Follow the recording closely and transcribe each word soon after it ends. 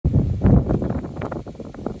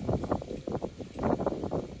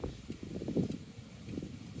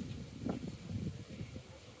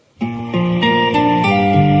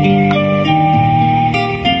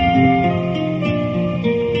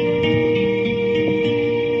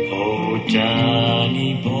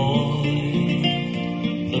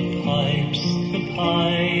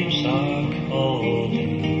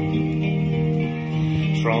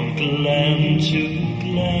glen to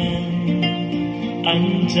glen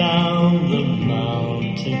and down the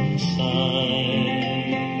mountainside.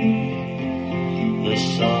 The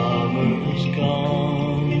summer's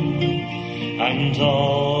gone and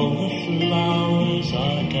all the flowers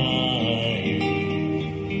are dying.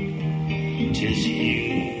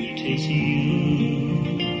 'Tis you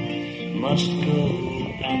must go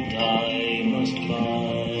and I must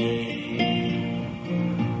bide.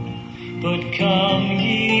 But come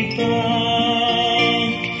ye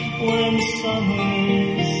back when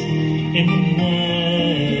summer's in the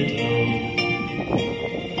meadow,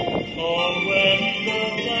 or when the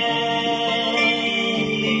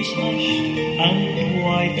valley's hushed and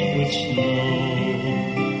white with snow.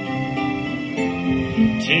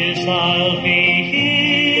 'Tis I'll be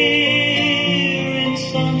here in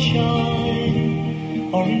sunshine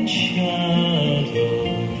or in shadow.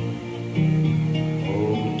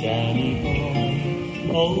 Oh, Danny boy,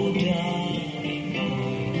 oh, Danny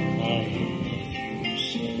boy, I love you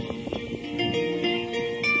so.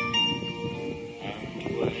 And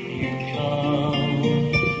when you come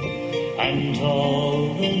and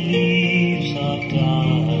all the leaves are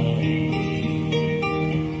dying,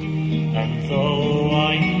 and though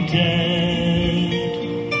I'm dead,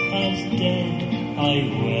 as dead I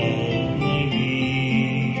well may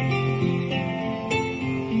be,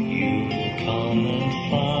 you'll come and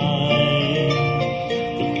find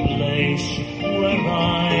the place where I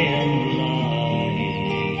am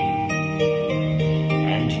lying,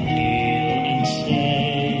 and kneel and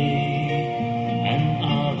say an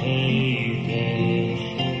Ave there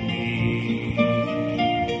for me,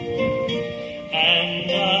 and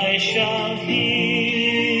I shall hear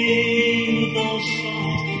those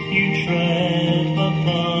soft you tread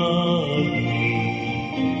above me,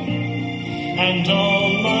 and all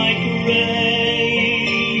my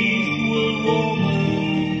grave will warmer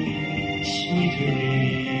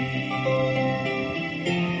sweetly,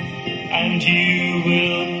 and you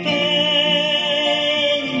will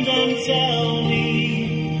bend and tell me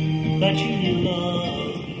that you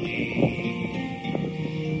love me,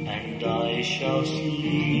 and I shall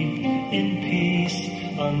sleep in peace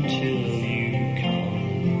until you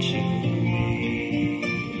come to me.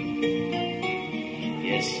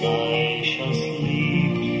 Yes, I shall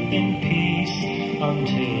sleep in peace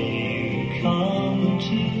until you come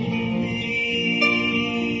to me.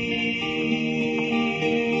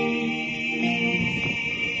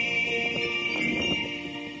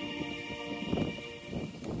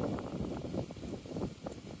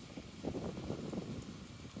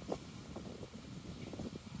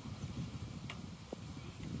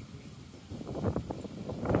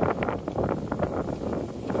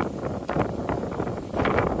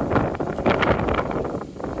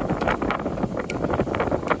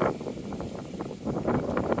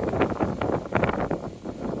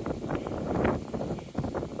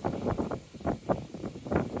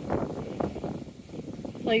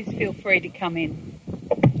 Please feel free to come in.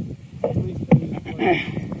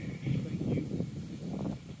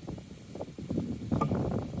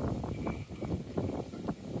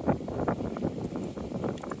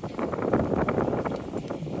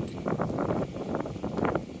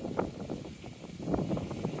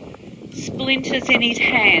 Splinters in his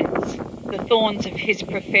hands, the thorns of his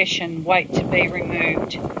profession wait to be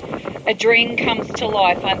removed. A dream comes to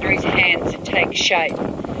life under his hands and takes shape.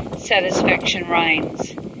 Satisfaction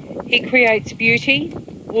reigns. He creates beauty,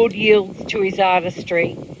 wood yields to his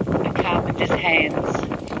artistry, a carpenter's hands.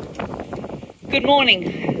 Good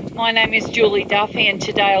morning, my name is Julie Duffy, and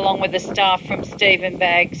today, along with the staff from Stephen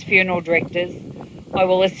Baggs Funeral Directors, I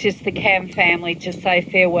will assist the Camm family to say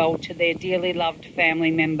farewell to their dearly loved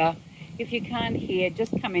family member. If you can't hear,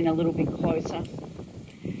 just come in a little bit closer.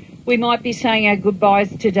 We might be saying our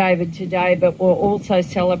goodbyes to David today, but we're also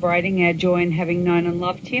celebrating our joy in having known and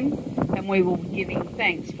loved him, and we will be giving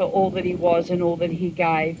thanks for all that he was and all that he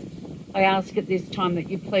gave. I ask at this time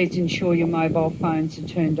that you please ensure your mobile phones are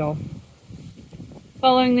turned off.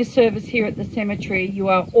 Following this service here at the cemetery, you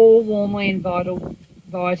are all warmly invited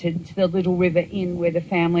to the Little River Inn, where the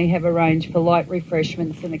family have arranged for light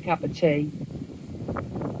refreshments and a cup of tea.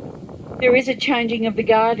 There is a changing of the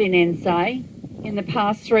guard in Ensay. In the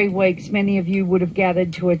past 3 weeks, many of you would have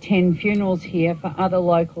gathered to attend funerals here for other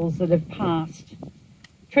locals that have passed.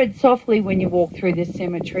 Tread softly when you walk through this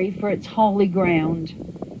cemetery, for it's holy ground.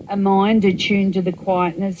 A mind attuned to the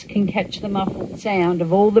quietness can catch the muffled sound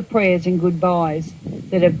of all the prayers and goodbyes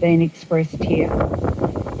that have been expressed here.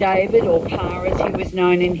 David, or Pa as he was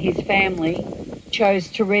known in his family, chose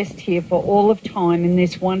to rest here for all of time in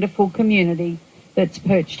this wonderful community that's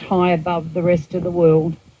perched high above the rest of the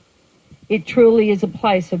world. It truly is a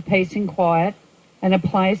place of peace and quiet, and a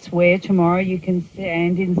place where tomorrow you can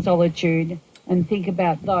stand in solitude and think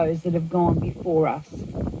about those that have gone before us.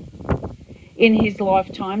 In his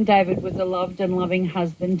lifetime, David was a loved and loving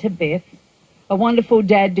husband to Beth, a wonderful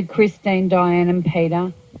dad to Christine, Diane and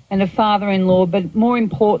Peter, and a father-in-law, but more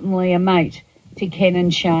importantly, a mate to Ken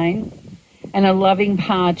and Shane, and a loving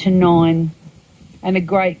pa to 9, and a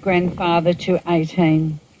great-grandfather to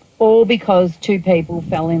 18, all because two people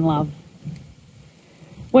fell in love.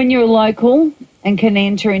 When you're local and can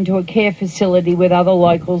enter into a care facility with other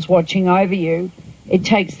locals watching over you, it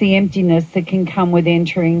takes the emptiness that can come with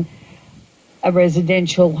entering a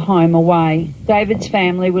residential home away. David's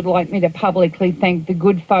family would like me to publicly thank the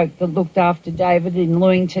good folk that looked after David in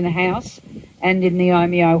Lewington House and in the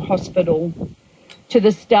Omeo Hospital. To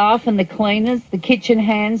the staff and the cleaners, the kitchen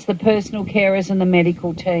hands, the personal carers and the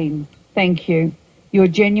medical team, thank you. Your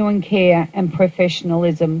genuine care and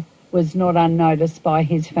professionalism was not unnoticed by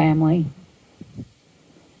his family.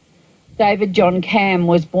 David John Camm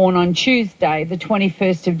was born on Tuesday, the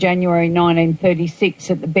 21st of January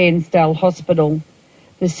 1936 at the Bairnsdale Hospital,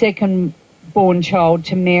 the second born child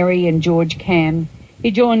to Mary and George Camm. He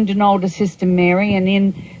joined an older sister, Mary, and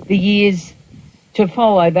in the years to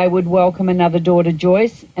follow they would welcome another daughter,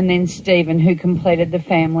 Joyce, and then Stephen, who completed the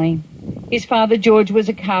family. His father, George, was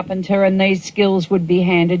a carpenter, and these skills would be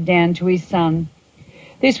handed down to his son.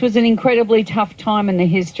 This was an incredibly tough time in the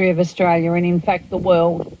history of Australia and, in fact, the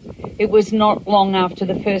world. It was not long after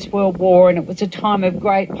the First World War, and it was a time of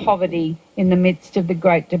great poverty in the midst of the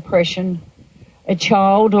Great Depression. A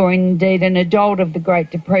child, or indeed an adult of the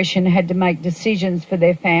Great Depression, had to make decisions for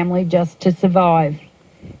their family just to survive.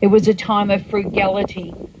 It was a time of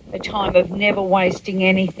frugality, a time of never wasting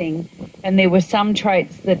anything, and there were some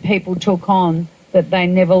traits that people took on that they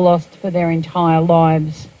never lost for their entire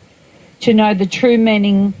lives. To know the true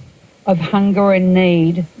meaning of hunger and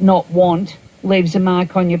need, not want, leaves a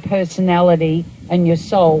mark on your personality and your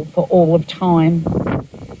soul for all of time.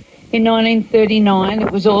 In 1939,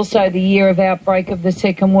 it was also the year of outbreak of the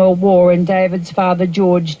Second World War, and David's father,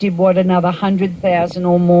 George, did what another 100,000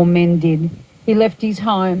 or more men did. He left his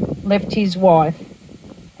home, left his wife,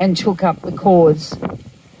 and took up the cause.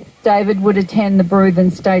 David would attend the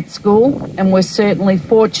Bruthen State School and was certainly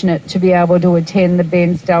fortunate to be able to attend the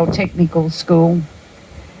Bairnsdale Technical School.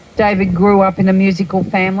 David grew up in a musical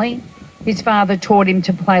family. His father taught him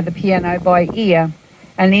to play the piano by ear,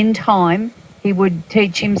 and in time he would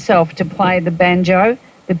teach himself to play the banjo,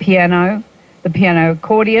 the piano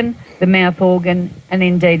accordion, the mouth organ, and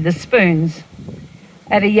indeed the spoons.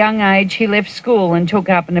 At a young age, he left school and took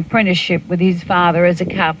up an apprenticeship with his father as a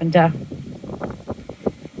carpenter.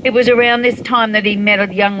 It was around this time that he met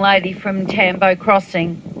a young lady from Tambo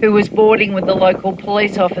Crossing who was boarding with the local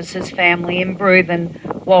police officer's family in Bruthen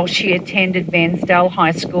while she attended Bairnsdale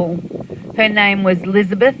High School. Her name was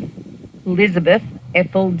Elizabeth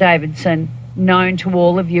Ethel Davidson, known to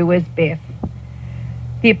all of you as Beth.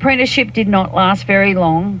 The apprenticeship did not last very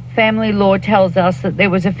long. Family law tells us that there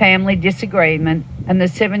was a family disagreement and the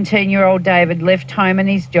 17-year-old David left home and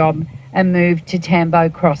his job and moved to Tambo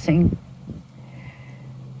Crossing.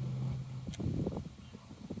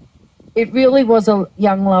 It really was a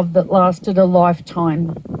young love that lasted a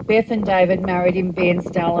lifetime. Beth and David married in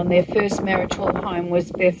Bairnsdale, and their first marital home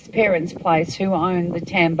was Beth's parents' place, who owned the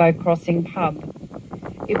Tambo Crossing pub.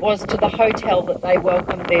 It was to the hotel that they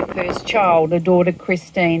welcomed their first child, a daughter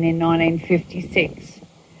Christine, in 1956.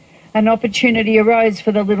 An opportunity arose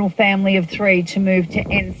for the little family of 3 to move to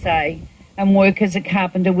Ensay, and work as a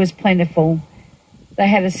carpenter was plentiful. They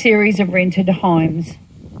had a series of rented homes.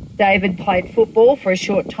 David played football for a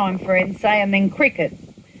short time for Ensay and then cricket.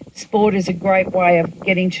 Sport is a great way of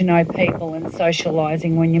getting to know people and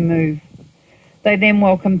socialising when you move. They then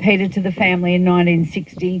welcomed Peter to the family in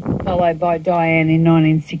 1960, followed by Diane in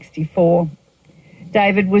 1964.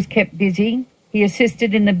 David was kept busy. He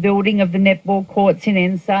assisted in the building of the netball courts in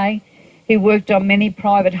Ensay. He worked on many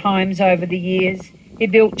private homes over the years. He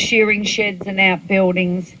built shearing sheds and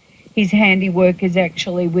outbuildings. His handiwork is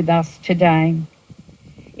actually with us today.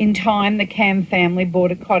 In time, the Camm family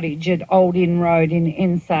bought a cottage at Old Inn Road in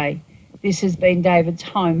Ensay. This has been David's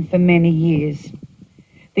home for many years.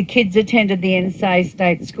 The kids attended the Ensay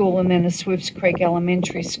State School and then a Swifts Creek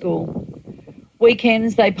Elementary School.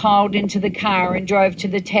 Weekends, they piled into the car and drove to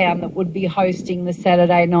the town that would be hosting the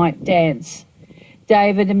Saturday night dance.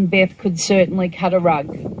 David and Beth could certainly cut a rug.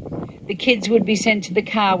 The kids would be sent to the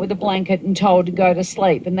car with a blanket and told to go to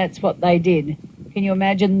sleep, and that's what they did. Can you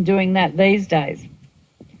imagine doing that these days?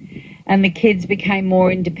 And the kids became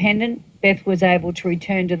more independent. Beth was able to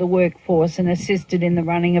return to the workforce and assisted in the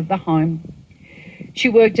running of the home. She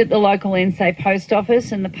worked at the local Ensay post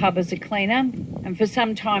office and the pub as a cleaner, and for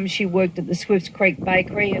some time she worked at the Swifts Creek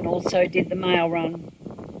bakery and also did the mail run.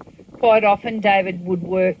 Quite often David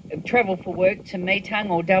would travel for work to Meetung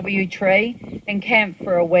or W-Tree and camp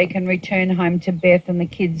for a week and return home to Beth and the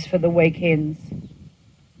kids for the weekends.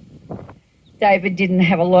 David didn't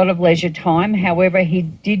have a lot of leisure time, however he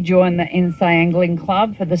did join the Ensay Angling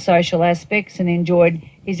Club for the social aspects and enjoyed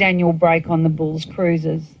his annual break on the Bulls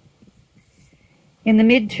cruises. In the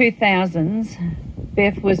mid-2000s,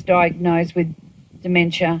 Beth was diagnosed with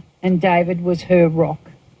dementia and David was her rock.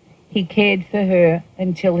 He cared for her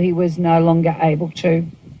until he was no longer able to.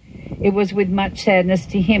 It was with much sadness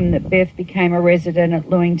to him that Beth became a resident at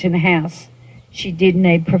Lewington House. She did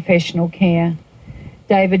need professional care.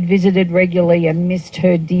 David visited regularly and missed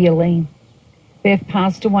her dearly. Beth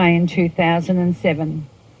passed away in 2007.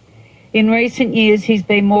 In recent years, he's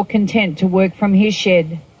been more content to work from his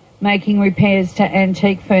shed, making repairs to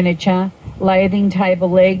antique furniture, lathing table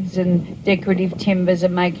legs and decorative timbers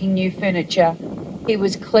and making new furniture. He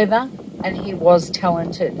was clever and he was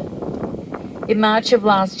talented. In March of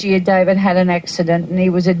last year, David had an accident and he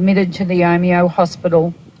was admitted to the Omeo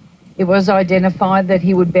Hospital. It was identified that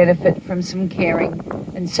he would benefit from some caring,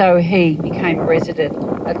 and so he became a resident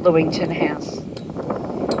at Lewington House.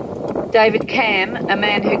 David Camm, a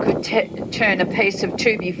man who could turn a piece of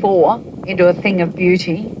 2x4 into a thing of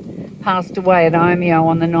beauty, passed away at Omeo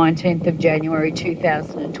on the 19th of January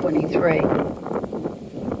 2023.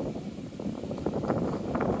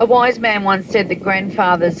 A wise man once said that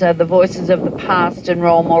grandfathers are the voices of the past and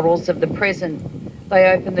role models of the present. They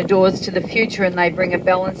open the doors to the future and they bring a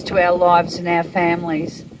balance to our lives and our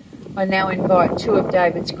families. I now invite two of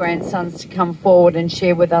David's grandsons to come forward and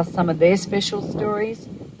share with us some of their special stories.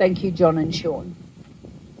 Thank you, John and Sean.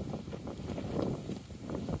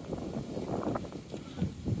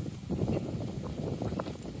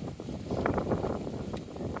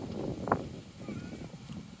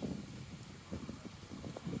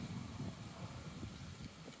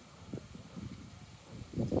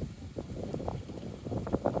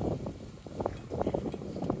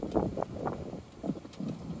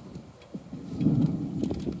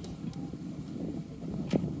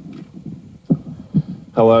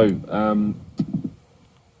 Hello,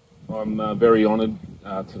 I'm very honoured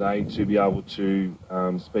today to be able to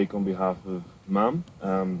speak on behalf of Mum,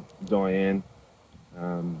 Diane.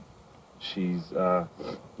 She's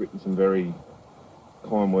written some very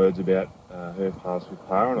kind words about her past with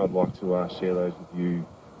Pa, and I'd like to share those with you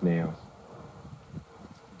now.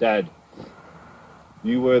 Dad,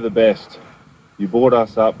 you were the best. You brought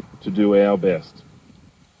us up to do our best.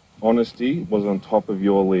 Honesty was on top of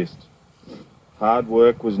your list. Hard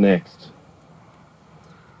work was next,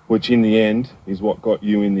 which in the end is what got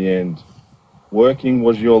you in the end. Working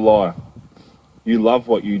was your life. You loved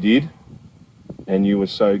what you did, and you were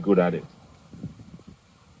so good at it.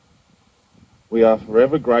 We are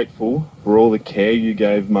forever grateful for all the care you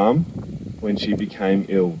gave Mum when she became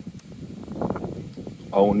ill.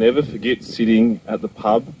 I will never forget sitting at the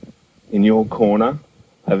pub in your corner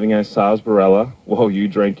having a sarsaparilla while you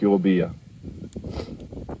drank your beer.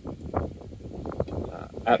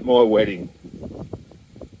 At my wedding,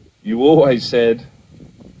 you always said,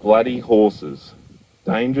 bloody horses,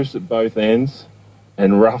 dangerous at both ends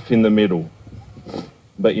and rough in the middle.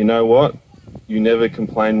 But you know what? You never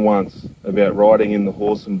complained once about riding in the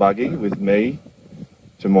horse and buggy with me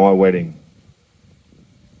to my wedding.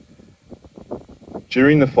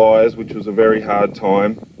 During the fires, which was a very hard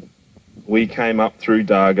time, we came up through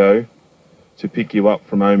Dargo to pick you up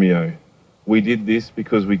from Omeo. We did this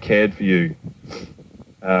because we cared for you.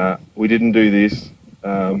 We didn't do this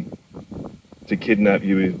to kidnap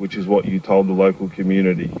you, which is what you told the local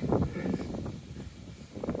community.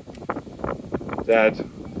 Dad,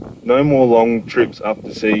 no more long trips up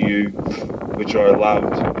to see you, which I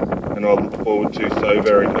loved and I look forward to so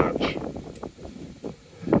very much.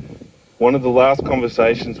 One of the last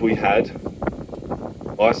conversations we had,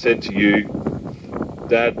 I said to you,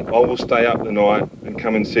 Dad, I will stay up the night and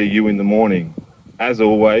come and see you in the morning. As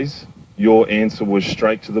always, your answer was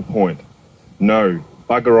straight to the point. No,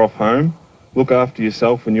 bugger off home, look after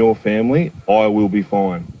yourself and your family, I will be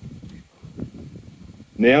fine.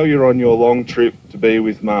 Now you're on your long trip to be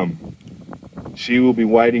with Mum. She will be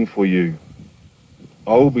waiting for you.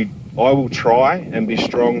 I will try and be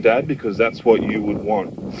strong, Dad, because that's what you would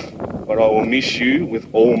want. But I will miss you with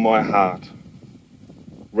all my heart.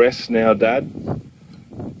 Rest now, Dad.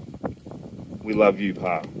 We love you,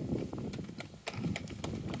 Pa.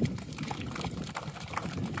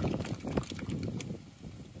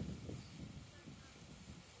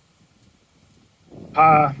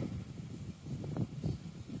 Pa,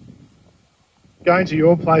 Going to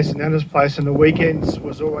your place and Nana's place on the weekends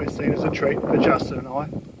was always seen as a treat for Justin and I.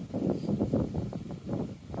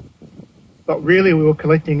 But really we were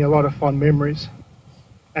collecting a lot of fond memories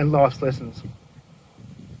and life's lessons.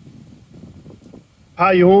 Pa,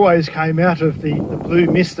 you always came out of the blue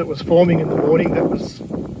mist that was forming in the morning, that was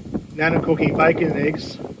Nana cooking bacon and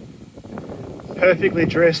eggs, perfectly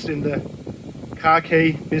dressed in the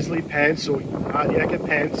khaki Bisley pants or hard yakka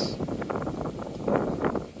pants,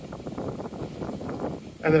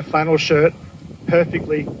 and the flannel shirt,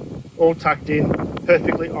 perfectly all tucked in,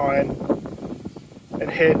 perfectly ironed, and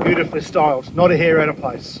hair beautifully styled, not a hair out of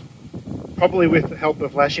place, probably with the help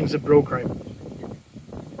of lashings of brill cream.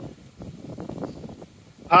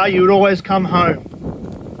 Pa, you would always come home,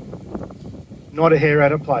 not a hair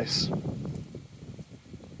out of place.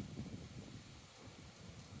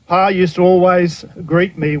 Pa used to always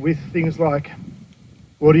greet me with things like,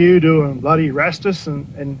 "What are you doing, bloody Rastus?"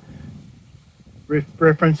 and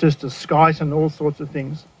references to skite and all sorts of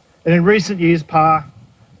things. And in recent years, Pa,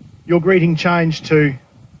 your greeting changed to,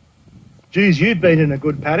 "Geez, you've been in a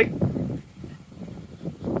good paddock."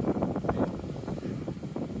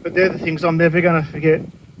 But they're the things I'm never going to forget.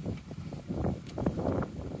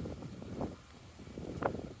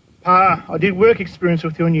 Pa, I did work experience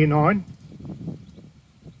with you in Year 9.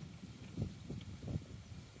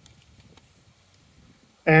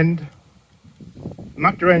 And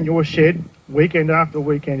mucked around your shed weekend after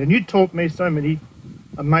weekend, and you taught me so many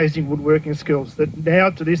amazing woodworking skills that now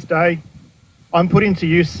to this day I'm putting to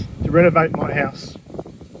use to renovate my house.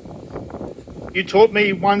 You taught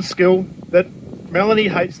me one skill that Melanie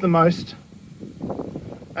hates the most,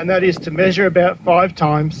 and that is to measure about 5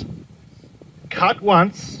 times, cut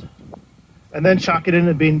once, and then chuck it in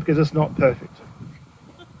the bin because it's not perfect.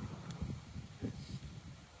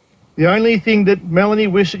 The only thing that Melanie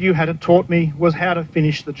wished that you had taught me was how to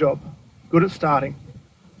finish the job. Good at starting.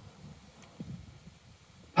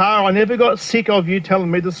 Pa, I never got sick of you telling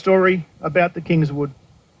me the story about the Kingswood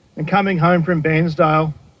and coming home from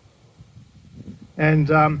Bairnsdale, and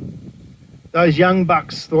those young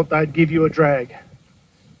bucks thought they'd give you a drag.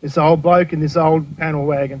 This old bloke in this old panel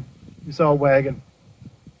wagon, this old wagon.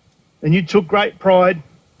 And you took great pride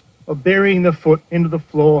of burying the foot into the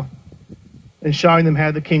floor and showing them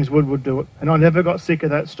how the Kingswood would do it. And I never got sick of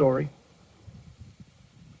that story.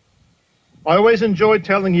 I always enjoyed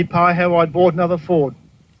telling you, Pa, how I'd bought another Ford.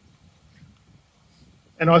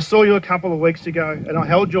 And I saw you a couple of weeks ago and I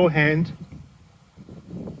held your hand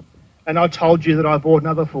and I told you that I bought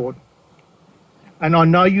another Ford. And I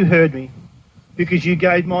know you heard me because you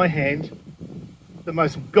gave my hand the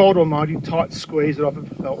most God almighty tight squeeze that I've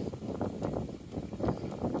ever felt.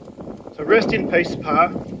 So rest in peace,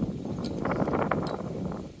 Pa.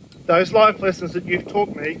 Those life lessons that you've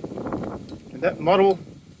taught me and that model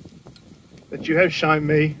that you have shown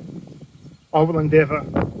me, I will endeavour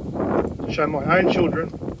to show my own children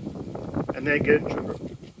and their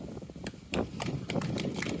grandchildren.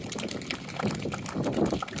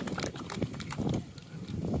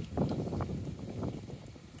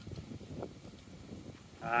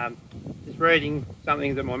 Just reading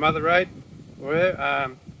something that my mother wrote for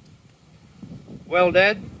her. Well,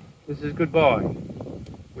 Dad, this is goodbye.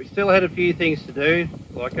 We still had a few things to do,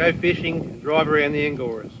 like go fishing and drive around the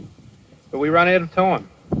Angoras, but we run out of time.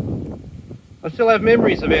 I still have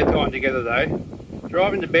memories of our time together though.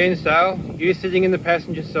 Driving to Bairnsdale, you sitting in the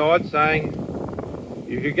passenger side saying,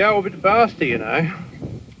 "You could go a bit faster, you know."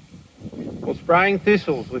 Or spraying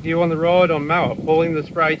thistles with you on the ride on mower, pulling the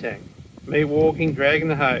spray tank, me walking, dragging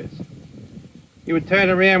the hose. You would turn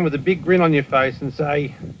around with a big grin on your face and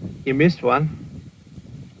say, "You missed one."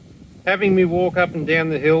 Having me walk up and down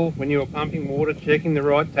the hill when you were pumping water, checking the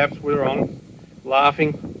right taps were on,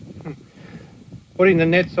 laughing, putting the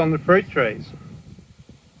nets on the fruit trees.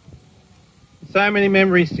 So many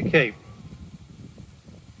memories to keep.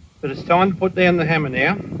 But it's time to put down the hammer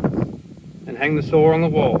now and hang the saw on the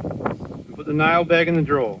wall and put the nail bag in the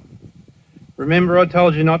drawer. Remember I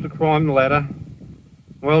told you not to climb the ladder?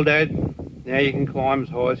 Well, Dad, now you can climb as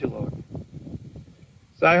high as you like.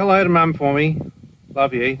 Say hello to Mum for me.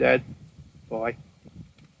 Love you, Dad. Bye.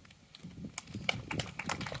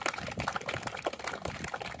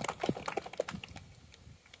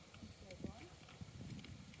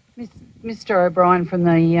 Mr. O'Brien from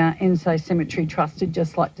the Ensay Cemetery Trust would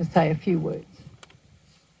just like to say a few words.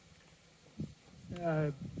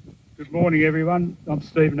 Good morning, everyone. I'm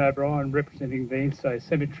Stephen O'Brien, representing the Ensay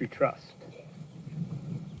Cemetery Trust.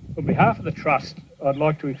 On behalf of the Trust, I'd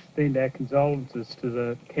like to extend our condolences to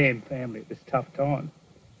the Camm family at this tough time.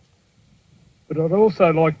 But I'd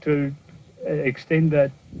also like to extend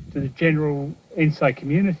that to the general Ensay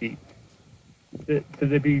community.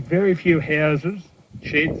 there'd be very few houses,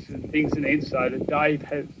 sheds and things in Ensay that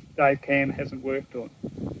Dave Camm hasn't worked on.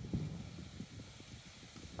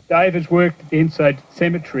 Dave has worked at the Ensay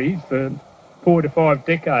Cemetery for 4 to 5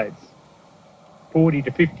 decades, 40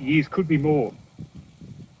 to 50 years, could be more.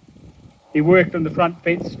 He worked on the front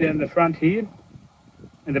fence down the front here,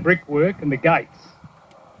 and the brickwork and the gates.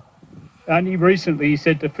 Only recently he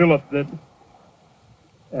said to Philip that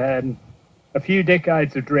a few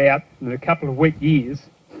decades of drought and a couple of wet years,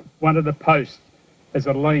 one of the posts has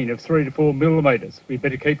a lean of 3 to 4 millimetres. We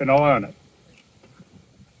better keep an eye on it.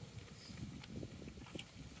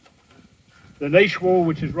 The niche wall,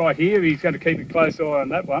 which is right here, he's going to keep a close eye on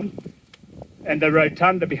that one. And the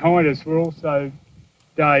rotunda behind us were also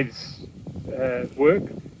Dave's work.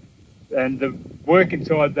 And the work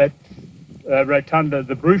inside that rotunda,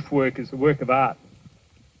 the roof work, is a work of art.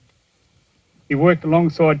 He worked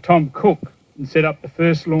alongside Tom Cook and set up the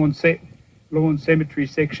first lawn cemetery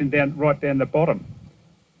section right down the bottom.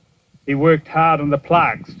 He worked hard on the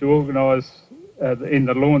plaques to organise in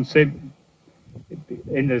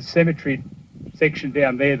the cemetery section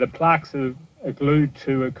down there. The plaques are glued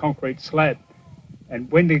to a concrete slab, and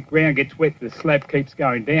when the ground gets wet, the slab keeps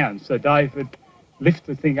going down. So Dave would lift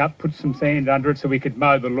the thing up, put some sand under it so we could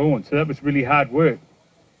mow the lawn. So that was really hard work.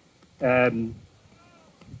 You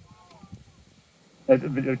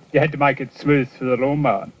had to make it smooth for the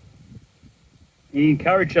lawnmower. He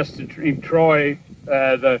encouraged us to try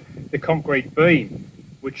the concrete beam,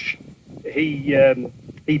 which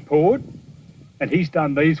he poured, and he's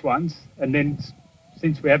done these ones. And then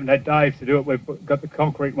since we haven't had Dave to do it, we've got the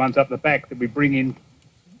concrete ones up the back that we bring in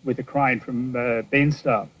with a crane from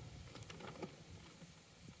Benstar.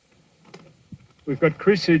 We've got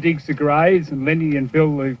Chris who digs the graves, and Lenny and Bill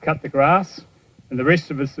who cut the grass, and the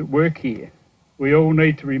rest of us that work here. We all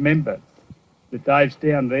need to remember that Dave's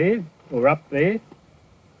down there or up there,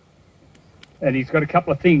 and he's got a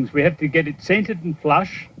couple of things. We have to get it centred and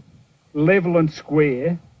flush, level and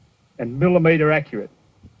square, and millimetre accurate.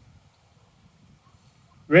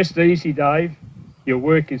 Rest easy, Dave. Your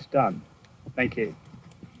work is done. Thank you.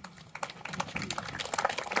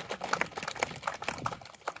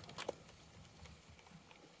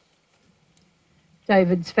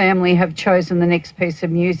 David's family have chosen the next piece of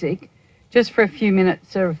music just for a few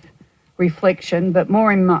minutes of reflection, but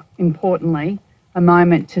more importantly, a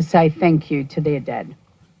moment to say thank you to their dad.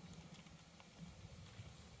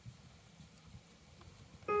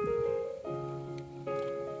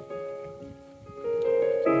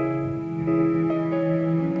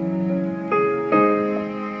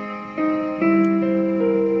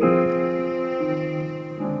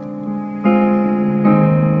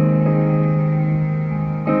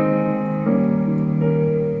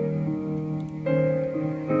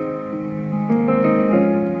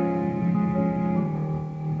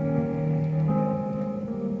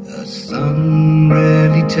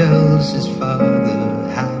 Tells his father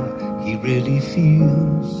how he really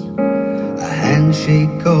feels. A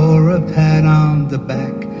handshake or a pat on the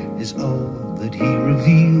back is all that he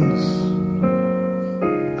reveals.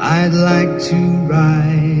 I'd like to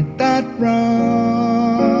right that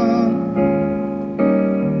wrong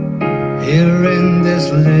here in this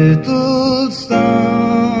little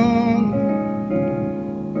song.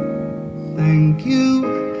 Thank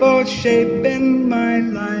you for shaping my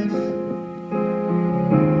life.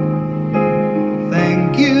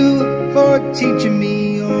 Thank you for teaching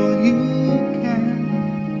me all you can.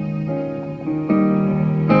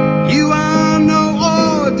 You are no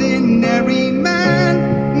ordinary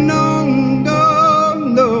man. No, no,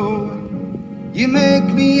 no. You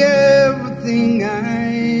make me everything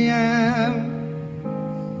I am.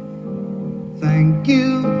 Thank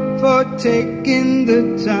you for taking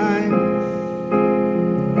the time.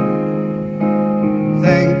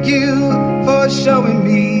 Thank you for showing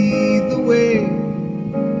me the way.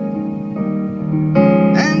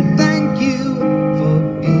 And thank you for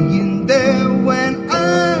being there when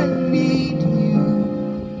I need you.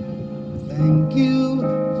 Thank you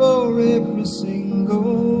for every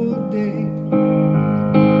single day.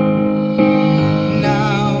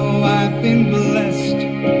 Now I've been blessed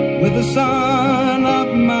with a son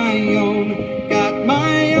of my own. Got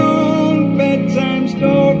my own bedtime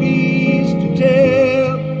stories to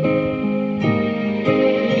tell.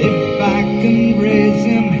 If I can raise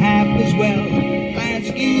him half as well as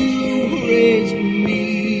you raised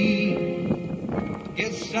me,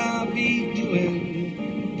 guess I'll be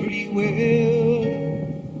doing pretty well.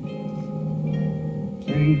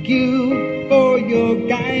 Thank you for your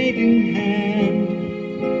guiding hand.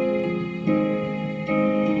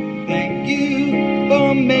 Thank you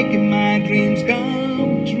for making my dreams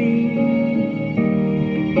come true.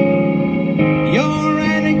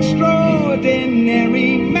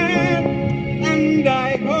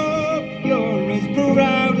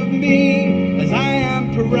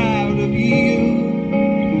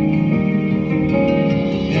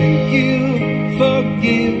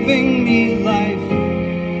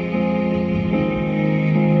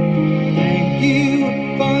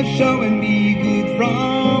 showing me good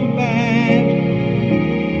from bad.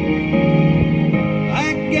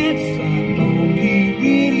 I guess I'm only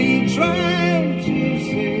really trying to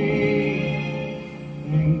say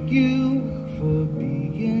thank you for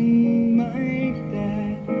being my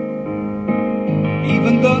dad.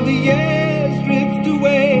 Even though the years drift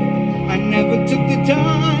away, I never took the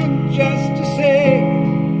time just to say I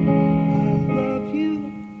love you,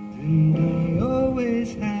 and I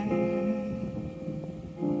always have.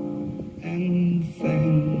 And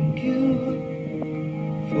thank you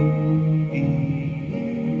for being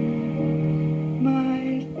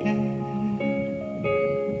my dad.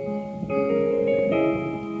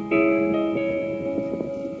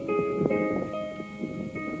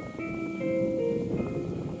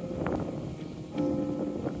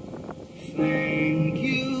 Thank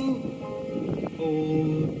you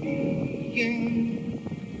for being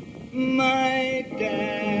my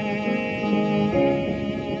dad.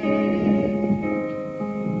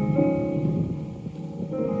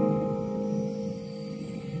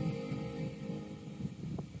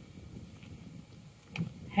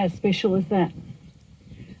 How special is that?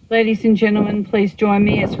 Ladies and gentlemen, please join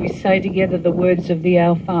me as we say together the words of the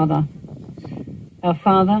Our Father. Our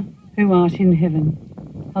Father, who art in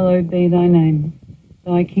heaven, hallowed be thy name.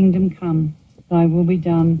 Thy kingdom come, thy will be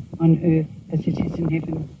done on earth as it is in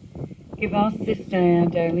heaven. Give us this day our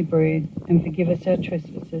daily bread, and forgive us our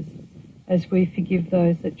trespasses, as we forgive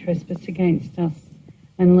those that trespass against us.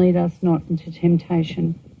 And lead us not into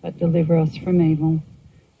temptation, but deliver us from evil.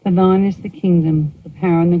 For thine is the kingdom, the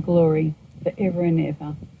power and the glory, for ever and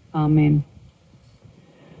ever. Amen.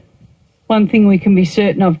 One thing we can be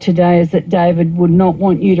certain of today is that David would not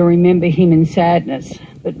want you to remember him in sadness,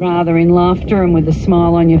 but rather in laughter and with a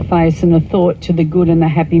smile on your face and a thought to the good and the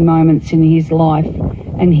happy moments in his life.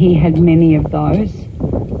 And he had many of those.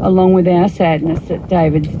 Along with our sadness at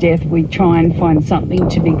David's death, we try and find something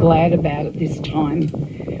to be glad about at this time.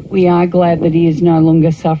 We are glad that he is no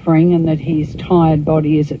longer suffering and that his tired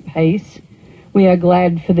body is at peace. We are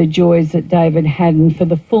glad for the joys that David had and for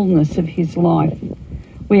the fullness of his life.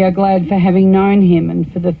 We are glad for having known him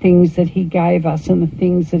and for the things that he gave us and the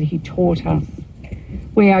things that he taught us.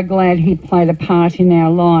 We are glad he played a part in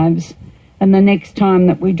our lives, and the next time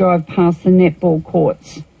that we drive past the netball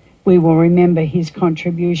courts, we will remember his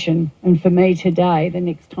contribution. And for me today, the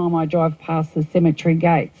next time I drive past the cemetery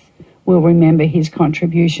gates, we'll remember his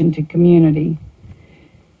contribution to community.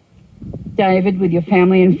 David, with your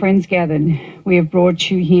family and friends gathered, we have brought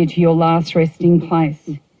you here to your last resting place.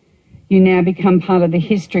 You now become part of the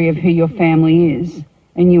history of who your family is,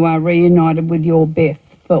 and you are reunited with your Beth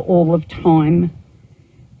for all of time.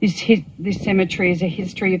 This cemetery is a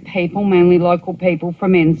history of people, mainly local people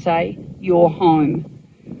from Ensay, your home.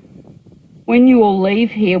 When you all leave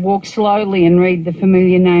here, walk slowly and read the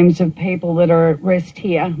familiar names of people that are at rest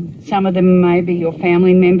here. Some of them may be your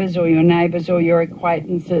family members or your neighbours or your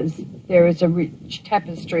acquaintances. There is a rich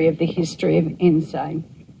tapestry of the history of Ensay.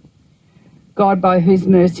 God, by whose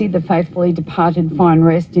mercy the faithfully departed find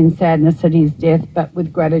rest in sadness at his death, but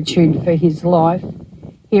with gratitude for his life,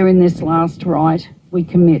 here in this last rite, we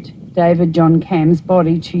commit David John Camm's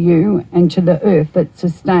body to you and to the earth that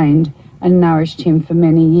sustained and nourished him for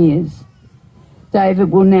many years.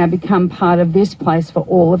 David will now become part of this place for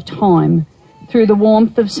all of time. Through the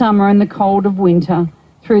warmth of summer and the cold of winter,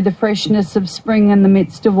 through the freshness of spring and the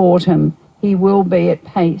midst of autumn, he will be at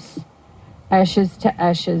peace. Ashes to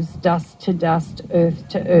ashes, dust to dust, earth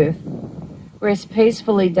to earth. Rest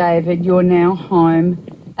peacefully, David, you're now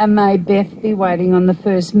home, and may Beth be waiting on the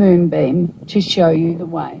first moonbeam to show you the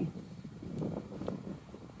way.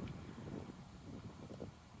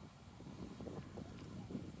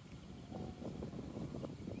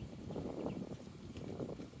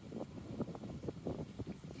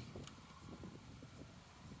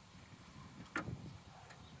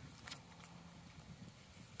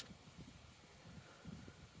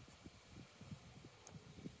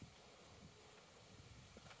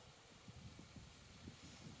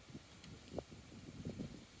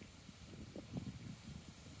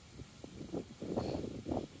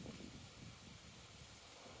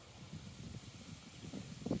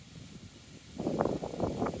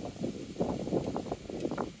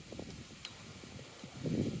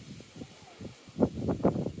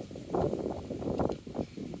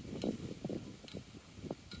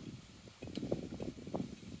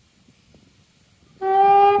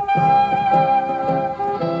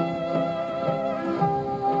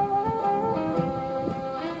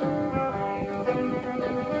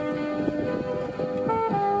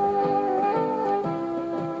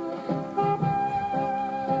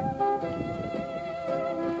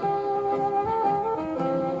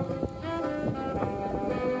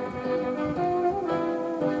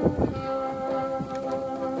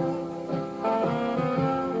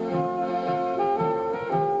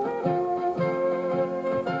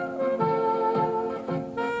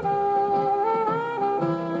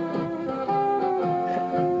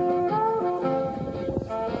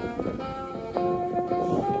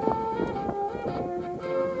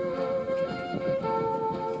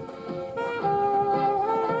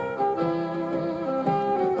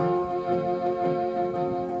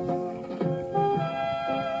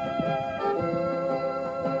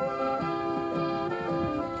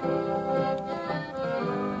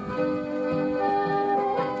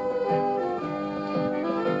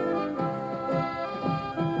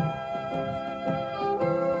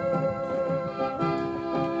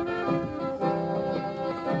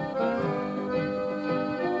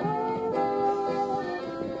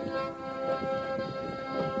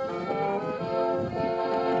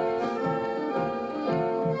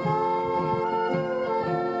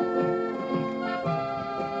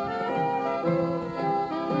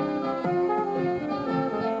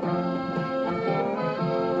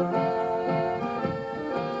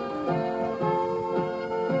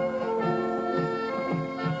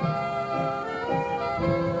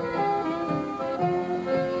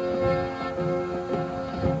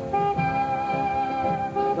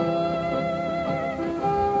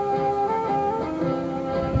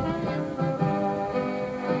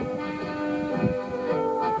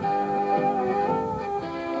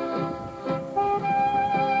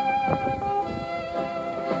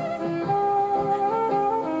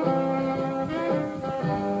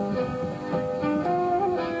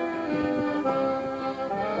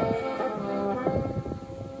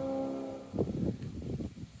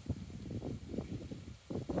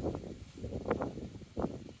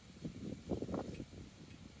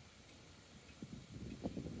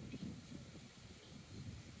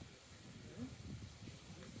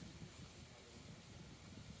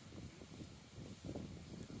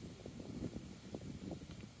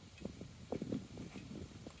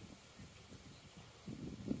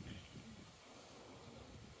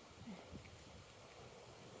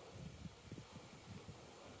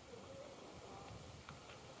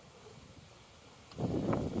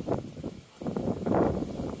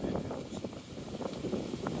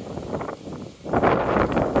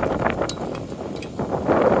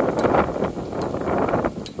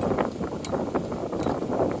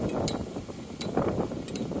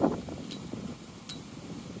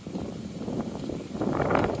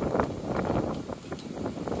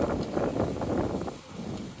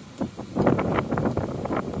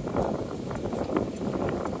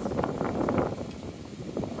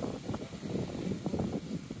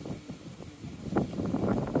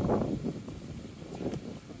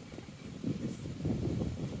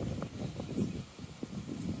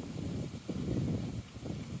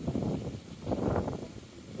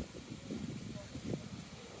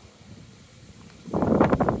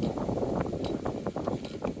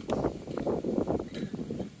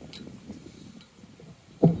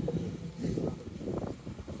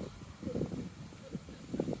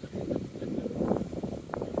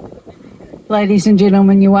 Ladies and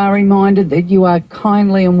gentlemen, you are reminded that you are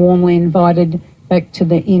kindly and warmly invited back to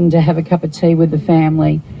the inn to have a cup of tea with the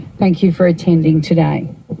family. Thank you for attending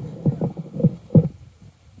today.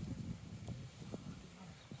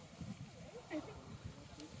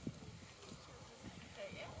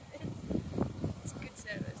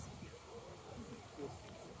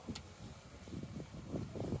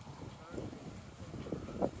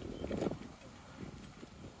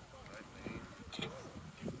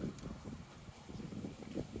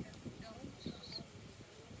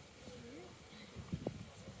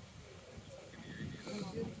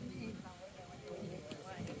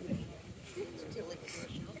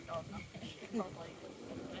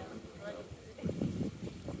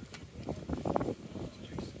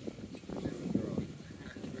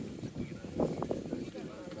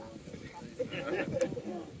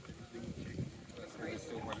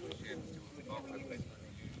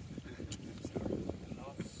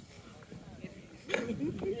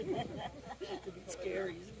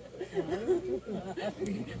 Scary. You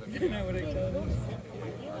know what I told him?